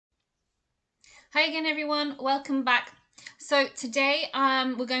Hi again, everyone. Welcome back. So today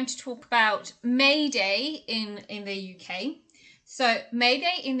we're going to talk about May Day in the UK. So May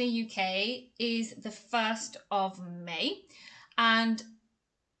Day in the UK is the 1st of May, and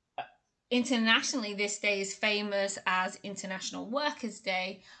internationally this day is famous as International Workers'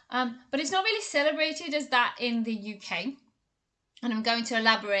 Day, but it's not really celebrated as that in the UK, and I'm going to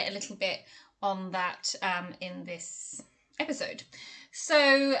elaborate a little bit on that in this episode.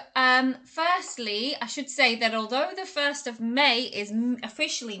 So, firstly, I should say that although the 1st of May is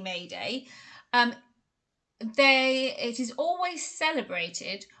officially May Day, it is always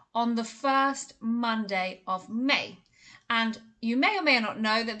celebrated on the first Monday of May. And you may or may not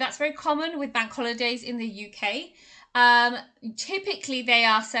know that that's very common with bank holidays in the UK. Typically, they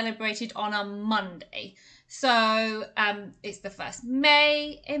are celebrated on a Monday. So it's the first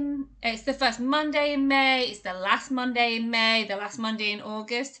it's the first Monday in May, it's the last Monday in May, the last Monday in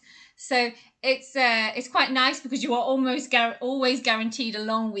August. So it's quite nice because you are always guaranteed a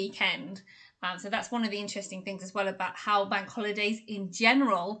long weekend. So that's one of the interesting things as well about how bank holidays in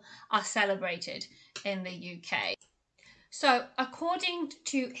general are celebrated in the UK. So, according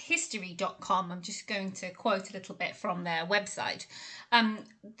to history.com, I'm just going to quote a little bit from their website.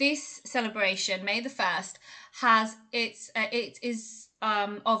 This celebration, May the 1st, it is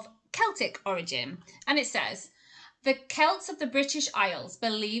of Celtic origin, and it says, the Celts of the British Isles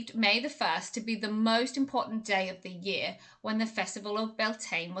believed May the 1st to be the most important day of the year when the festival of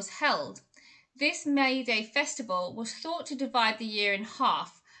Beltane was held. This May Day festival was thought to divide the year in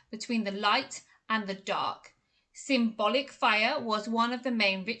half between the light and the dark. Symbolic fire was one of the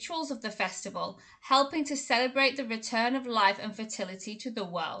main rituals of the festival, helping to celebrate the return of life and fertility to the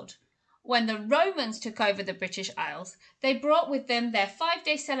world. When the Romans took over the British Isles, they brought with them their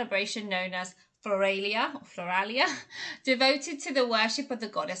 5-day celebration known as Floralia, devoted to the worship of the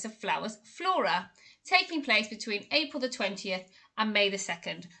goddess of flowers, Flora, taking place between April the 20th and May the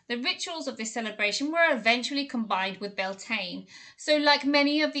 2nd. The rituals of this celebration were eventually combined with Beltane. So, like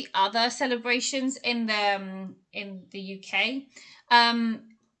many of the other celebrations in the UK,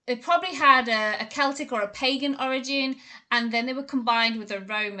 it probably had a Celtic or a pagan origin, and then they were combined with a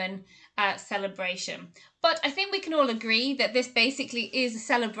Roman celebration. But I think we can all agree that this basically is a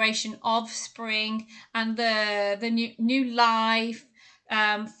celebration of spring and the new life,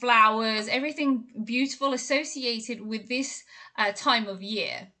 flowers, everything beautiful associated with this time of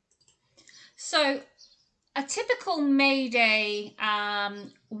year. So a typical May Day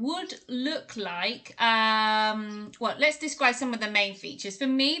would look like, well, let's describe some of the main features. For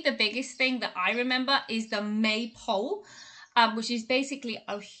me, the biggest thing that I remember is the maypole, which is basically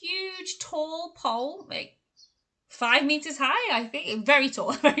a huge tall pole, like 5 meters high, I think. Very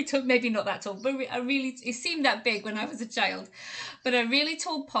tall, very tall, maybe not that tall, but it seemed that big when I was a child. But a really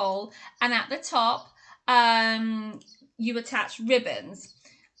tall pole, and at the top, you attach ribbons,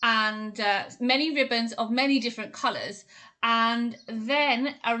 and many ribbons of many different colors. And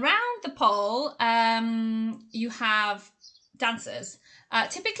then around the pole, you have dancers.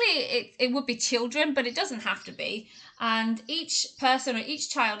 Typically, it would be children, but it doesn't have to be. And each person or each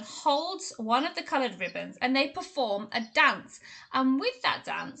child holds one of the coloured ribbons and they perform a dance. And with that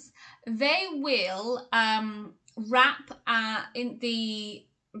dance, they will wrap in the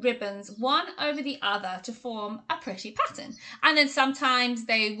ribbons one over the other to form a pretty pattern. And then sometimes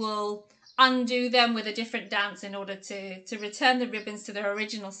they will undo them with a different dance in order to return the ribbons to their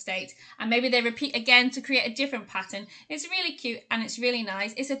original state, and maybe they repeat again to create a different pattern. It's really cute and it's really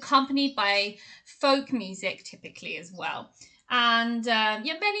nice. It's accompanied by folk music typically as well, and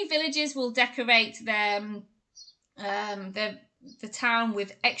many villages will decorate the town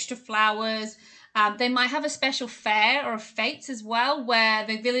with extra flowers. They might have a special fair or a fete as well, where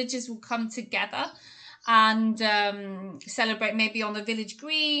the villagers will come together and celebrate, maybe on the village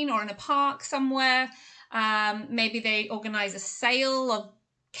green or in a park somewhere. Maybe they organise a sale of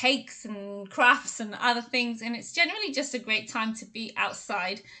cakes and crafts and other things, and it's generally just a great time to be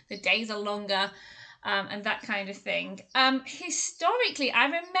outside. The days are longer, and that kind of thing. Historically, I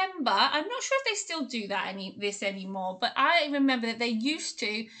remember, I'm not sure if they still do this anymore, but I remember that they used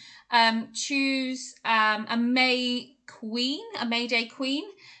to choose a May Day queen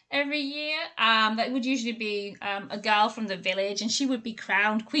every year. That would usually be a girl from the village, and she would be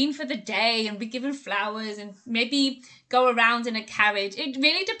crowned queen for the day and be given flowers and maybe go around in a carriage. It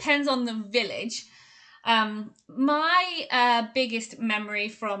really depends on the village. My biggest memory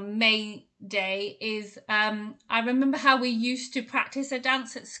from May Day is I remember how we used to practice a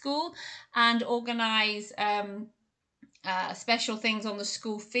dance at school and organise special things on the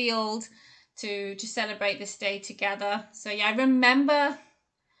school field to celebrate this day together. So yeah, I remember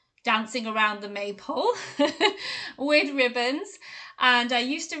dancing around the maypole with ribbons. And I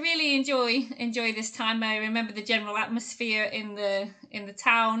used to really enjoy this time. I remember the general atmosphere in the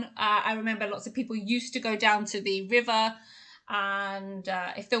town. I remember lots of people used to go down to the river, and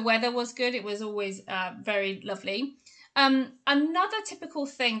if the weather was good, it was always very lovely. Another typical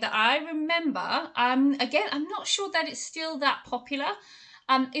thing that I remember, again, I'm not sure that it's still that popular,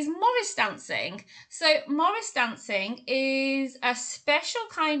 is Morris dancing. So Morris dancing is a special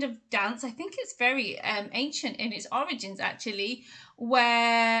kind of dance. I think it's very ancient in its origins, actually,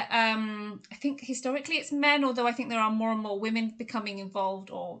 where I think historically it's men, although I think there are more and more women becoming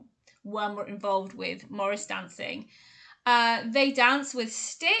involved or were more involved with Morris dancing. They dance with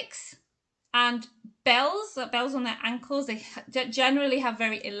sticks and bells on their ankles. They generally have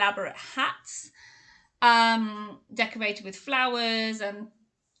very elaborate hats, decorated with flowers, and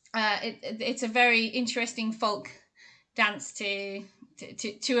it's a very interesting folk dance to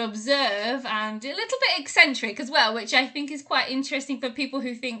observe, and a little bit eccentric as well, which I think is quite interesting for people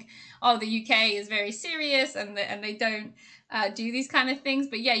who think, oh, the UK is very serious and they don't do these kind of things.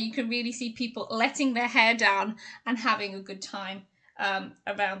 But yeah, you can really see people letting their hair down and having a good time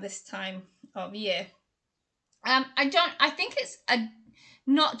around this time of year. I think it's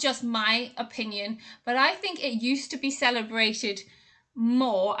not just my opinion, but I think it used to be celebrated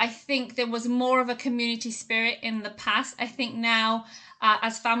more. I think there was more of a community spirit in the past. I think now,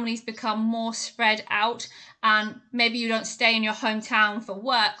 as families become more spread out, and maybe you don't stay in your hometown for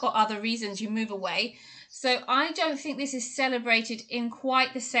work or other reasons, you move away. So I don't think this is celebrated in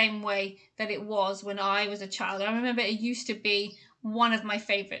quite the same way that it was when I was a child. I remember it used to be one of my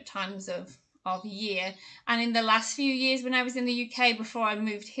favorite times of year. And in the last few years when I was in the UK before I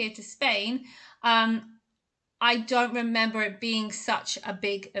moved here to Spain, I don't remember it being such a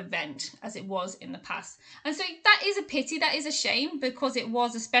big event as it was in the past. And so that is a pity, that is a shame, because it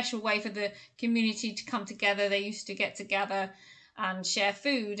was a special way for the community to come together. They used to get together and share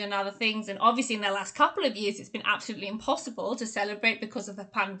food and other things. And obviously in the last couple of years, it's been absolutely impossible to celebrate because of the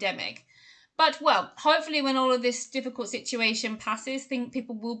pandemic. But well, hopefully when all of this difficult situation passes, I think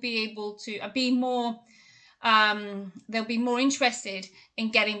people will be able to be more, they'll be more interested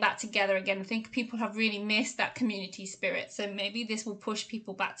in getting back together again. I think people have really missed that community spirit. So maybe this will push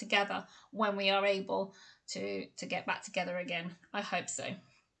people back together when we are able to get back together again. I hope so.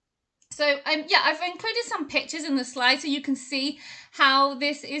 So yeah, I've included some pictures in the slide so you can see how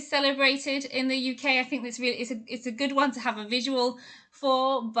this is celebrated in the UK. I think it's a good one to have a visual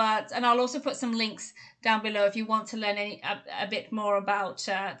for, and I'll also put some links down below if you want to learn a bit more about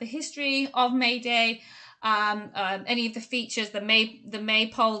the history of May Day, any of the features, the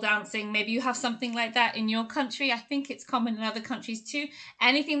maypole dancing. Maybe you have something like that in your country. I think it's common in other countries too.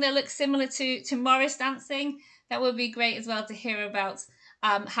 Anything that looks similar to Morris dancing, that would be great as well to hear about.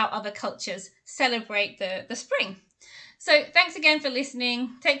 How other cultures celebrate the spring. So thanks again for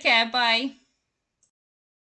listening. Take care. Bye.